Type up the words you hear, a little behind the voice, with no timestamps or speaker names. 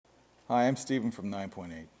Hi, I'm Stephen from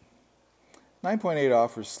 9point8. 9point8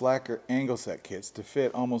 offers slacker angle set kits to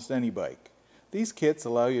fit almost any bike. These kits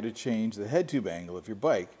allow you to change the head tube angle of your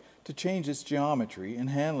bike to change its geometry and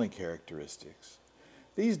handling characteristics.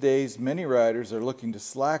 These days, many riders are looking to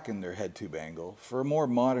slacken their head tube angle for a more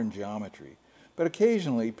modern geometry, but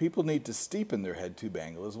occasionally people need to steepen their head tube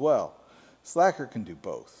angle as well. Slacker can do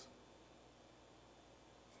both.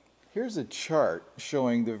 Here's a chart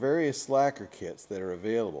showing the various slacker kits that are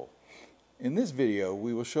available. In this video,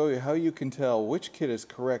 we will show you how you can tell which kit is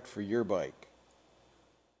correct for your bike.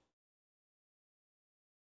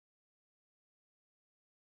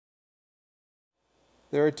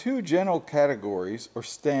 There are two general categories or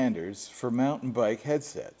standards for mountain bike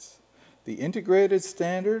headsets. The integrated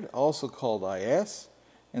standard, also called IS,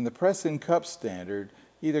 and the press-in cup standard,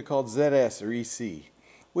 either called ZS or EC.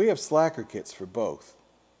 We have slacker kits for both,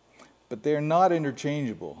 but they are not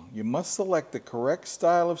interchangeable. You must select the correct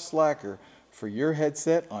style of slacker for your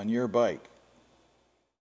headset on your bike.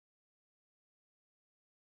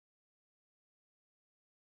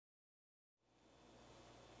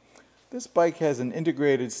 This bike has an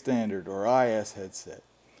integrated standard or IS headset.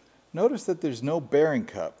 Notice that there's no bearing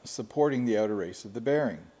cup supporting the outer race of the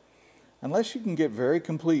bearing. Unless you can get very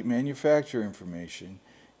complete manufacturer information,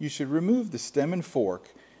 you should remove the stem and fork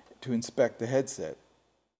to inspect the headset.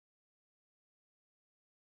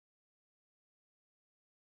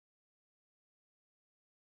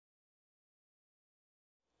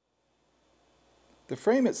 The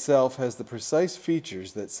frame itself has the precise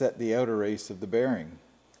features that set the outer race of the bearing.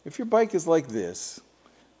 If your bike is like this,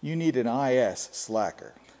 you need an IS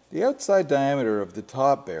slacker. The outside diameter of the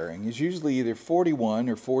top bearing is usually either 41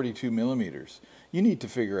 or 42 millimeters. You need to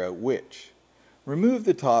figure out which. Remove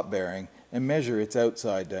the top bearing and measure its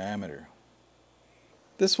outside diameter.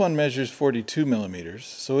 This one measures 42 millimeters,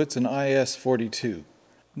 so it's an IS 42.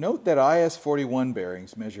 Note that IS 41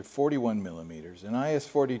 bearings measure 41 millimeters and IS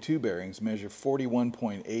 42 bearings measure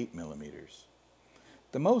 41.8 millimeters.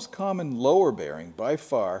 The most common lower bearing by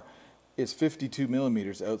far is 52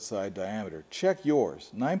 millimeters outside diameter. Check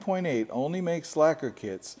yours. 9point8 only makes slacker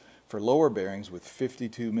kits for lower bearings with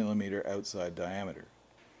 52 millimeter outside diameter.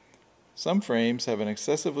 Some frames have an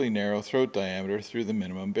excessively narrow throat diameter through the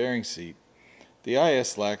minimum bearing seat. The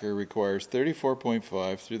IS slacker requires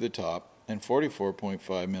 34.5 through the top and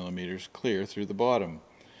 44.5 millimeters clear through the bottom.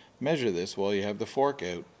 Measure this while you have the fork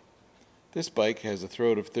out. This bike has a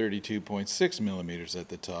throat of 32.6 millimeters at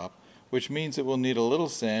the top, which means it will need a little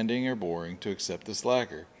sanding or boring to accept the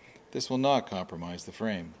slacker. This will not compromise the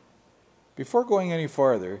frame. Before going any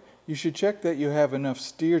farther, you should check that you have enough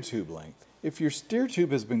steer tube length. If your steer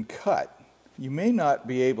tube has been cut, you may not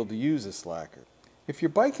be able to use a slacker. If your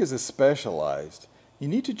bike is a Specialized, you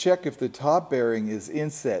need to check if the top bearing is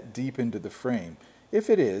inset deep into the frame. If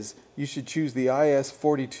it is, you should choose the IS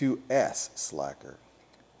 42S slacker.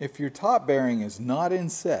 If your top bearing is not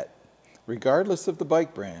inset, regardless of the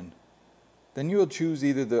bike brand, then you will choose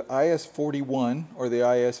either the IS 41 or the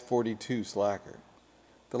IS 42 slacker.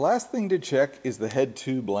 The last thing to check is the head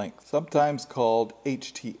tube length, sometimes called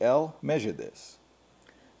HTL. Measure this.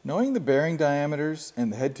 Knowing the bearing diameters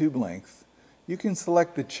and the head tube length, you can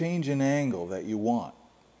select the change in angle that you want.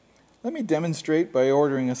 Let me demonstrate by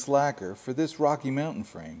ordering a slacker for this Rocky Mountain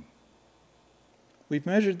frame. We've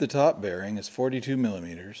measured the top bearing as 42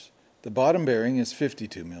 millimeters, the bottom bearing is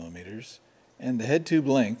 52 millimeters, and the head tube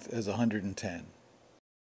length as 110.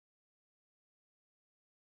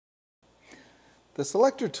 The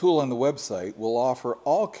selector tool on the website will offer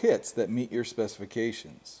all kits that meet your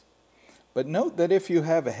specifications. But note that if you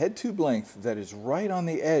have a head tube length that is right on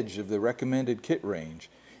the edge of the recommended kit range,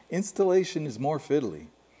 installation is more fiddly.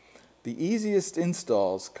 The easiest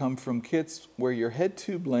installs come from kits where your head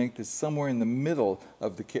tube length is somewhere in the middle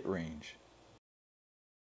of the kit range.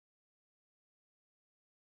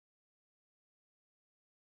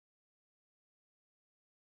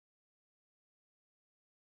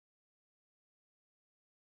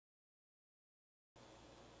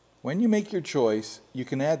 When you make your choice, you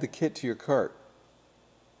can add the kit to your cart.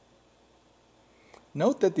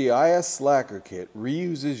 Note that the IS slacker kit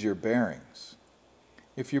reuses your bearings.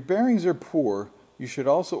 If your bearings are poor, you should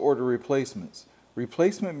also order replacements.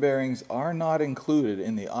 Replacement bearings are not included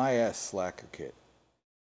in the IS slacker kit.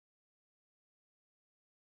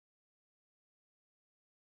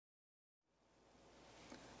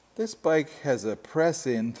 This bike has a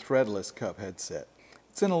press-in threadless cup headset.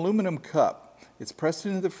 It's an aluminum cup. It's pressed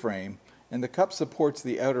into the frame, and the cup supports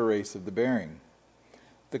the outer race of the bearing.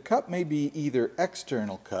 The cup may be either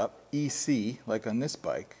external cup, EC, like on this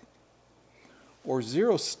bike, or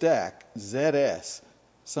zero stack, ZS,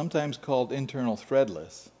 sometimes called internal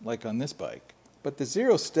threadless, like on this bike. But the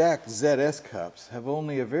zero stack ZS cups have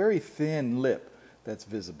only a very thin lip that's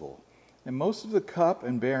visible, and most of the cup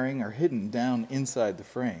and bearing are hidden down inside the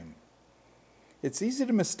frame. It's easy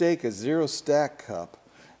to mistake a zero stack cup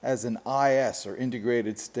as an IS or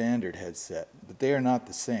integrated standard headset, but they are not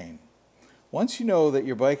the same. Once you know that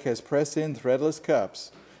your bike has press-in threadless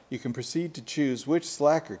cups, you can proceed to choose which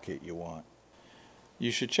slacker kit you want. You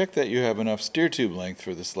should check that you have enough steer tube length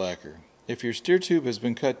for the slacker. If your steer tube has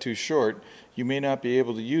been cut too short, you may not be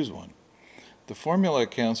able to use one. The formula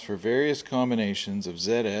accounts for various combinations of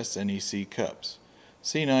ZS and EC cups.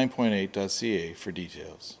 See 9point8.ca for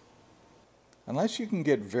details. Unless you can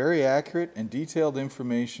get very accurate and detailed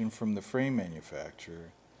information from the frame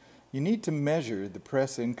manufacturer, you need to measure the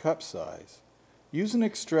press-in cup size. Use an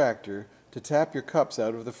extractor to tap your cups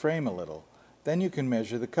out of the frame a little. Then you can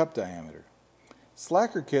measure the cup diameter.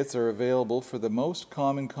 Slacker kits are available for the most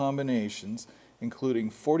common combinations,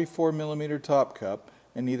 including 44mm top cup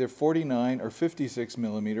and either 49 or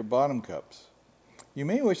 56mm bottom cups. You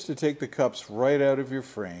may wish to take the cups right out of your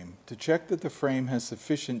frame to check that the frame has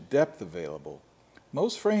sufficient depth available.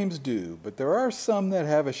 Most frames do, but there are some that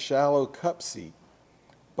have a shallow cup seat.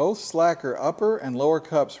 Both slacker upper and lower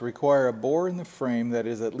cups require a bore in the frame that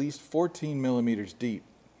is at least 14mm deep.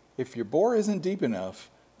 If your bore isn't deep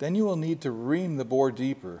enough, then you will need to ream the bore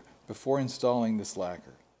deeper before installing the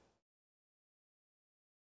slacker.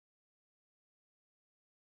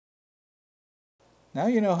 Now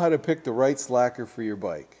you know how to pick the right slacker for your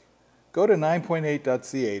bike. Go to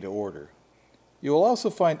 9point8.ca to order. You will also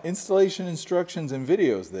find installation instructions and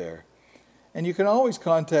videos there. And you can always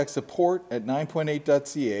contact support at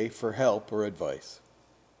 9point8.ca for help or advice.